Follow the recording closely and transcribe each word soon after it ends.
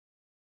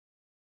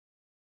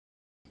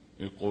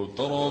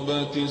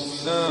اقتربت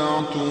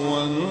الساعة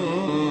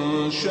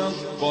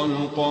وانشق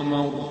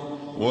القمر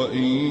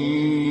وإن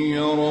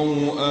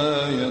يروا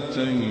آية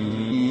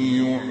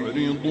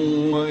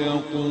يعرضوا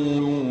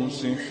ويقولوا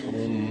سحر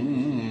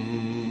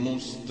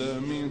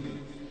مستمر.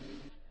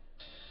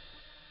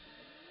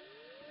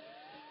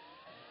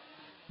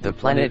 The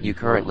planet you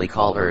currently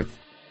call Earth,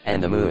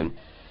 and the Moon,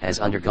 has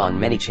undergone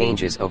many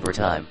changes over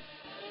time.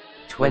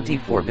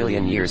 24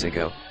 billion years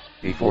ago,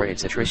 before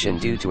its attrition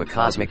due to a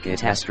cosmic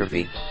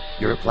catastrophe,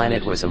 your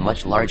planet was a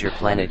much larger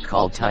planet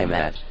called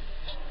Tiamat.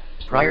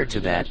 Prior to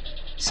that,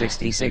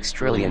 66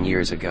 trillion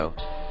years ago,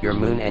 your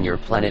Moon and your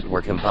planet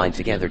were combined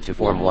together to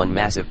form one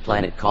massive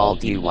planet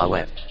called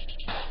Tiamat.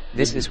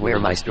 This is where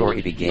my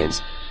story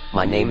begins.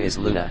 My name is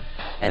Luna,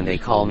 and they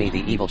call me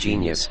the evil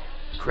genius,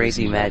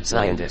 crazy mad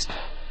scientist.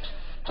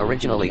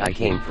 Originally I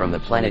came from the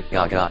planet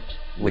Gaga,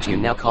 which you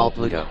now call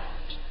Pluto.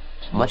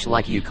 Much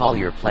like you call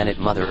your planet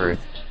Mother Earth,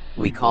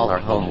 we call our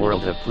home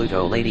world of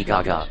Pluto Lady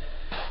Gaga.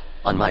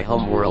 On my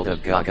home world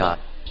of Gaga,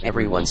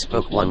 everyone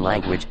spoke one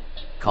language,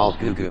 called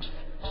Gugu.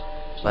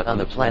 But on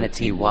the planet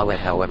Tiamat,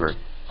 however,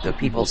 the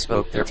people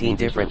spoke 13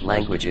 different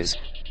languages,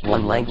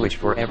 one language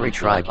for every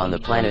tribe on the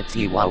planet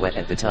Tiamat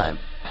at the time.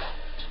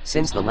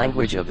 Since the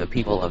language of the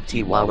people of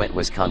Tiamat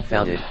was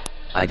confounded,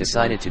 I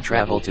decided to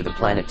travel to the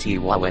planet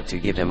Tiamat to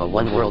give them a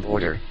one world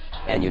order,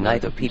 and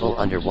unite the people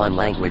under one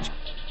language,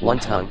 one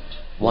tongue,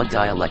 one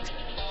dialect,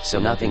 so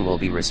nothing will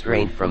be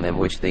restrained from them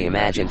which they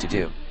imagine to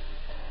do.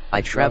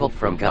 I traveled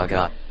from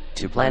Gaga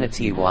to planet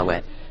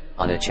Tiamat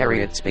on a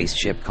chariot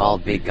spaceship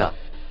called Big Ga.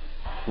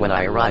 When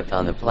I arrived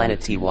on the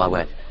planet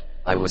Tiamat,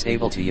 I was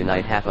able to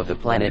unite half of the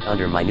planet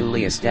under my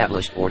newly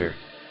established order.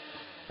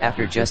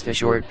 After just a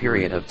short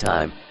period of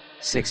time,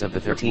 6 of the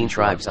 13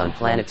 tribes on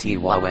planet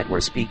Tiamat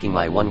were speaking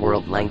my one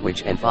world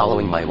language and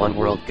following my one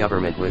world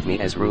government with me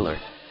as ruler.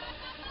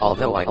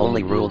 Although I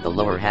only ruled the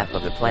lower half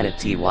of the planet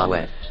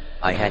Tiamat,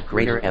 I had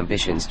greater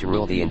ambitions to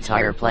rule the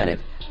entire planet,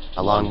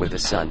 along with the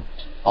sun,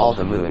 all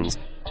the moons,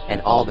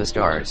 and all the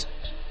stars.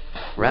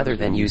 Rather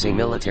than using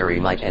military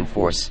might and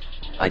force,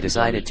 I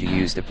decided to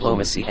use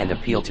diplomacy and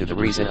appeal to the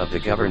reason of the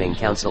governing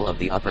council of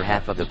the upper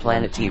half of the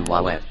planet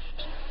Tiamat.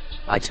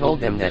 I told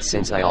them that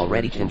since I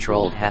already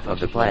controlled half of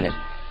the planet,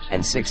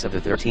 and 6 of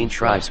the 13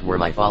 tribes were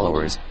my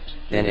followers,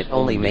 then it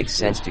only makes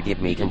sense to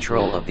give me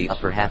control of the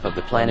upper half of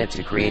the planet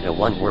to create a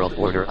one world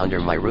order under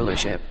my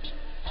rulership.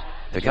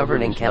 The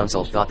governing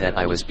council thought that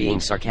I was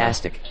being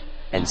sarcastic,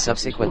 and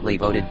subsequently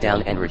voted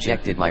down and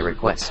rejected my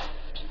request.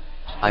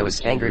 I was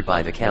angered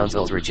by the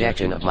council's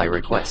rejection of my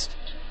request.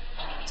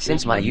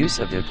 Since my use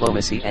of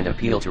diplomacy and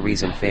appeal to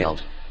reason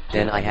failed,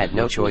 then I had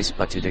no choice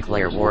but to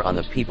declare war on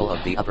the people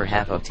of the upper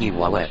half of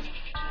Tiamat.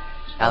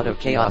 Out of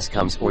chaos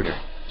comes order.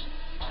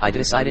 I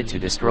decided to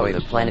destroy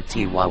the planet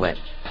Tiamat,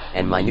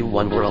 and my new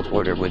one world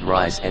order would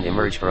rise and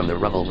emerge from the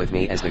rubble with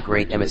me as the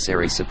great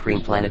emissary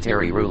supreme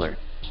planetary ruler.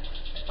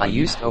 I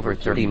used over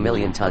 30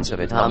 million tons of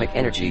atomic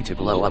energy to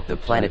blow up the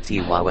planet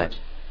Tiamat.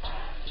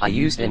 I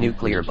used a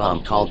nuclear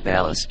bomb called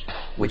Ballast,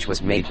 which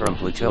was made from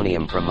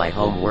plutonium from my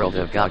home world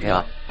of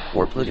Gaga,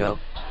 or Pluto,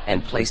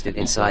 and placed it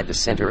inside the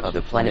center of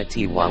the planet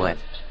Tiamat.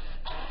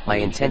 My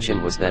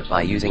intention was that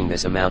by using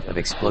this amount of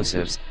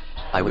explosives,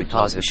 I would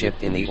cause a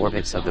shift in the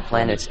orbits of the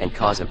planets and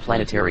cause a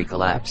planetary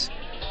collapse.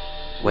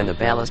 When the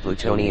ballast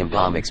plutonium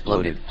bomb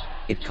exploded,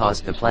 it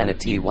caused the planet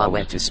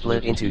Tiamat to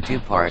split into 2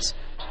 parts.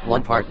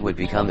 One part would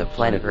become the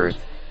planet Earth,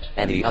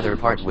 and the other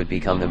part would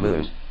become the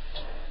Moon.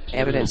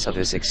 Evidence of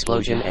this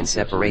explosion and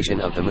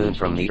separation of the Moon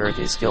from the Earth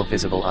is still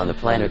visible on the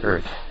planet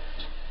Earth.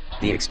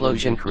 The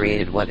explosion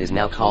created what is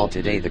now called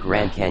today the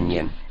Grand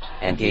Canyon,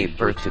 and gave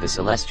birth to the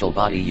celestial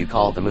body you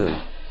call the Moon.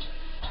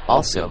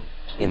 Also,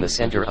 in the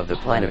center of the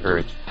planet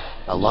Earth,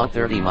 a long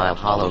 30-mile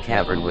hollow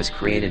cavern was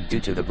created due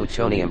to the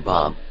plutonium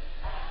bomb.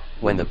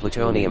 When the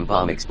plutonium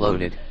bomb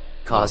exploded,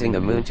 causing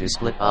the Moon to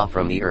split off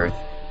from the Earth,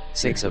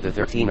 6 of the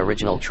 13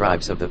 original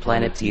tribes of the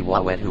planet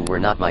Tiamat who were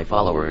not my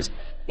followers,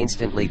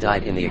 instantly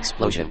died in the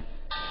explosion.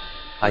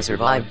 I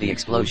survived the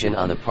explosion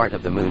on the part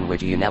of the Moon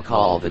which you now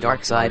call the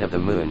dark side of the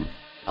Moon,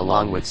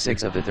 along with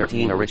 6 of the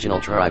 13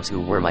 original tribes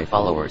who were my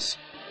followers.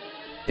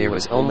 There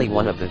was only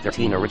one of the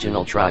 13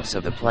 original tribes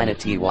of the planet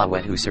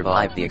Tiamat who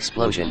survived the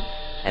explosion,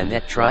 and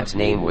that tribe's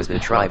name was the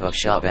tribe of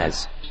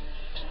Shahbaz.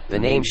 The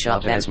name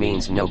Shahbaz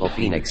means noble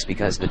phoenix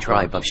because the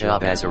tribe of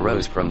Shahbaz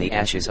arose from the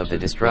ashes of the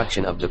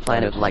destruction of the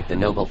planet like the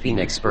noble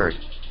phoenix bird.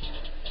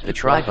 The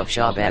tribe of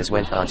Shahbaz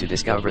went on to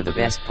discover the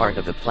best part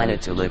of the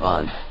planet to live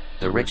on,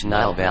 the rich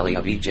Nile Valley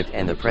of Egypt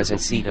and the present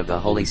seat of the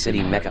holy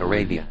city Mecca,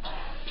 Arabia.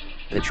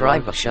 The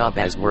tribe of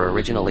Shahbaz were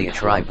originally a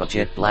tribe of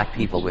jet black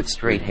people with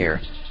straight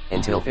hair,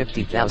 until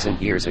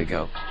 50,000 years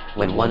ago,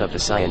 when one of the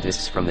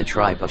scientists from the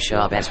tribe of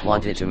Shahbaz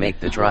wanted to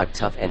make the tribe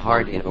tough and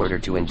hard in order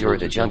to endure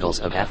the jungles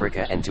of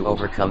Africa and to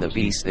overcome the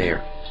beasts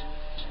there.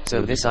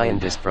 So this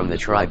scientist from the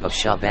tribe of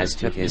Shahbaz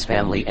took his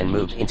family and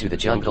moved into the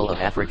jungle of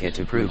Africa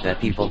to prove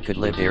that people could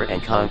live there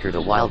and conquer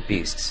the wild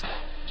beasts.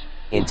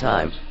 In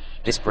time,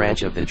 this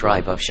branch of the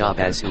tribe of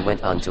Shahbaz who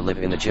went on to live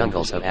in the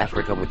jungles of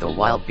Africa with the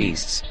wild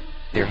beasts,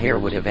 Their hair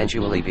would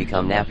eventually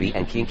become nappy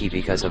and kinky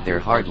because of their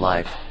hard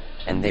life,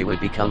 and they would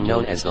become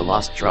known as the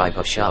lost tribe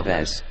of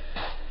Shabaz.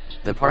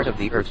 The part of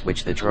the earth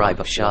which the tribe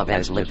of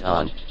Shabaz lived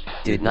on,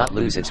 did not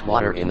lose its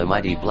water in the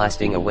mighty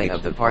blasting away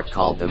of the part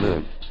called the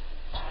moon.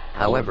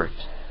 However,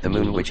 the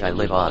moon which I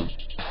live on,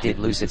 did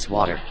lose its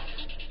water.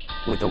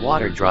 With the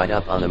water dried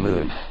up on the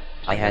moon,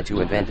 I had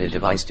to invent a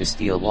device to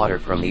steal water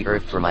from the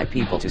earth for my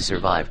people to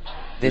survive.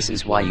 This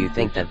is why you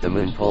think that the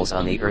moon pulls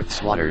on the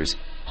earth's waters,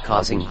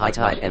 causing high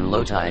tide and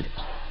low tide,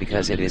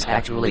 because it is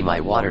actually my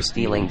water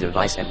stealing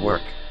device at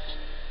work.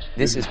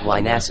 This is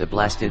why NASA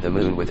blasted the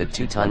moon with a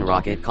 2-ton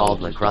rocket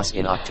called Lacrosse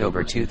in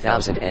October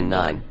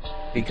 2009,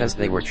 because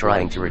they were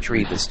trying to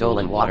retrieve the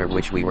stolen water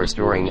which we were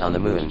storing on the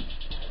moon.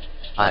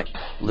 I,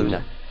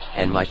 Luna,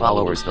 and my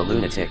followers the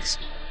lunatics,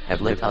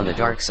 have lived on the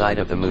dark side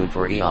of the moon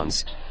for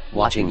eons,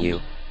 watching you,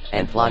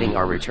 and plotting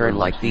our return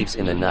like thieves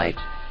in the night,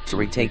 to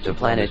retake the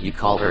planet you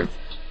call Earth,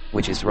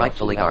 which is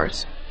rightfully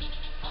ours.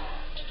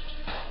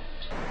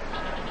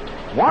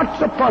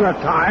 Once upon a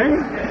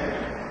time,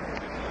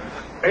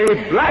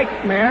 a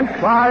black man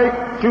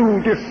tried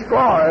to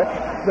destroy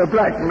the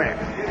black man.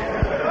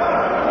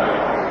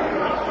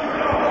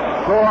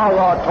 So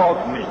Allah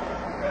taught me.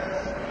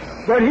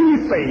 But he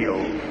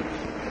failed.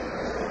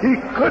 He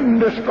couldn't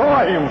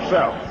destroy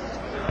himself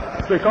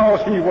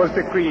because he was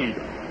the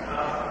creator.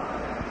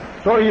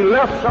 So he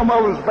left some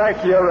of us back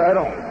here right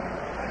on.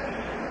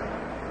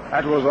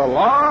 That was a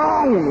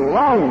long,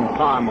 long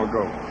time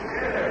ago.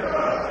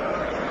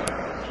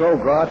 So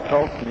God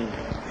taught me.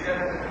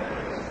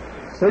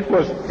 It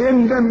was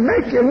in the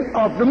making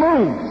of the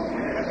moon.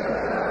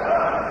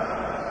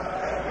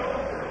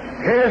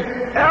 His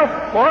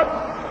effort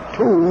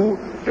to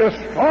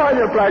destroy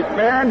the black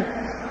man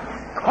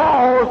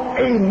caused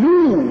a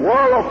new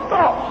world of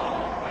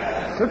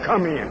thought to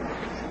come in.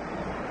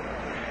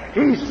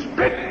 He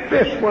split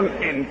this one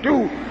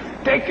into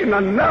taking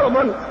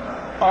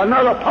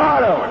another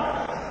part of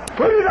it,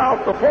 put it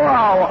out before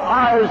our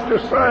eyes to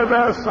serve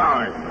as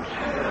signs.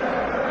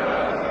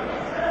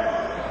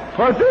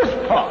 For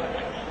this part,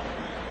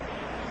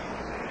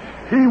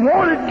 he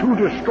wanted to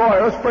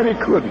destroy us, but he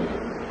couldn't.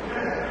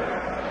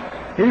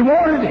 He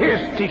wanted his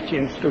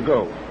teachings to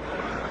go,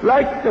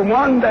 like the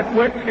one that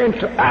went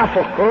into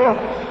Africa,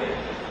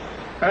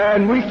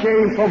 and we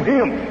came from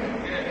him.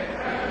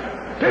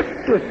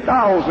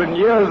 50,000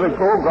 years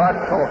ago, God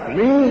taught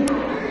me,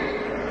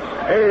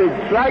 a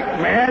black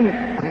man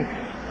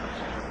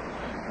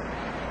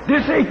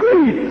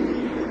disagreed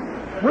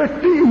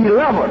with the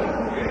 11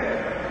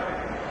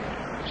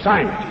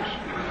 scientists.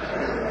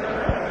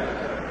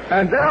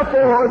 And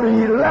therefore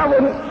the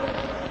 11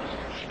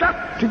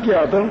 stuck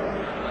together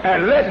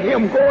and let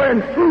him go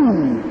and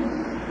prove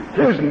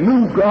his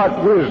new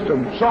God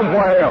wisdom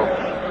somewhere else.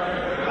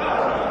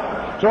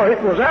 So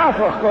it was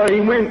Africa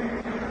he went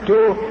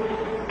to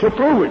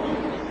prove it,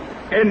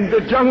 in the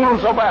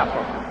jungles of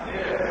Africa.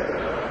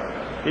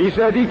 He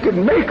said he could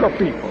make a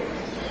people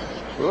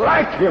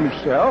like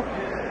himself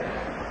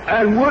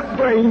and would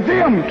bring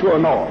them to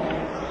an altar,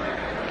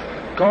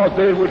 because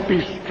they would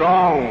be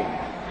strong,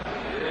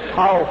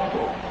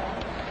 powerful.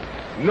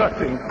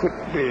 Nothing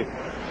could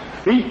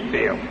defeat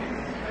them.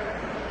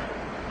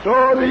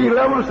 So the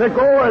 11 said,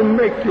 go and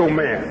make your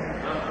man,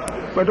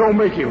 but don't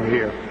make him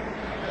here.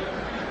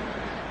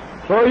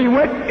 So he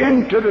went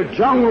into the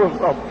jungles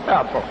of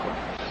Africa.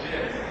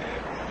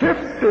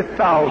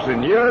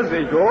 50,000 years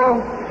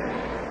ago.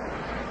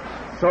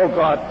 So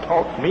God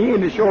taught me,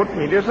 and he showed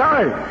me the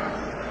sign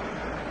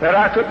that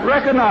I could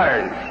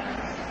recognize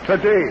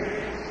today.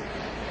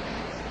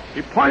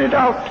 He pointed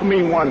out to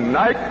me one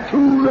night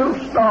 2 little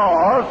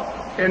stars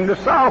in the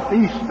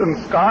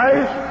southeastern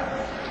skies,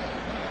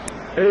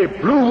 a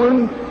blue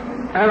one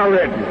and a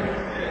red one.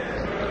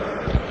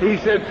 He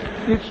said,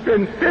 it's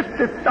been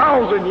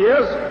 50,000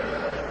 years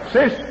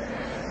since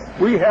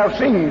we have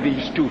seen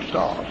these 2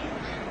 stars.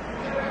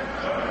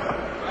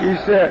 He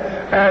said,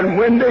 and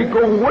when they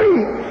go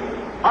way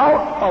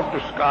out of the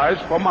skies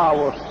from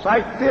our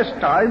sight this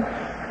time,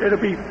 it'll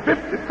be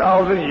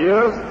 50,000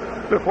 years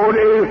before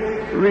they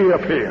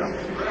reappear.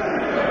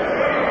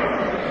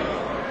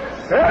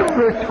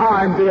 Every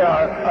time they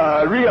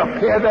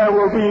reappear, there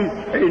will be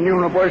a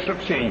universal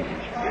change.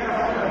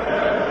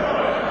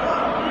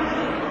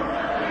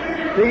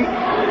 See?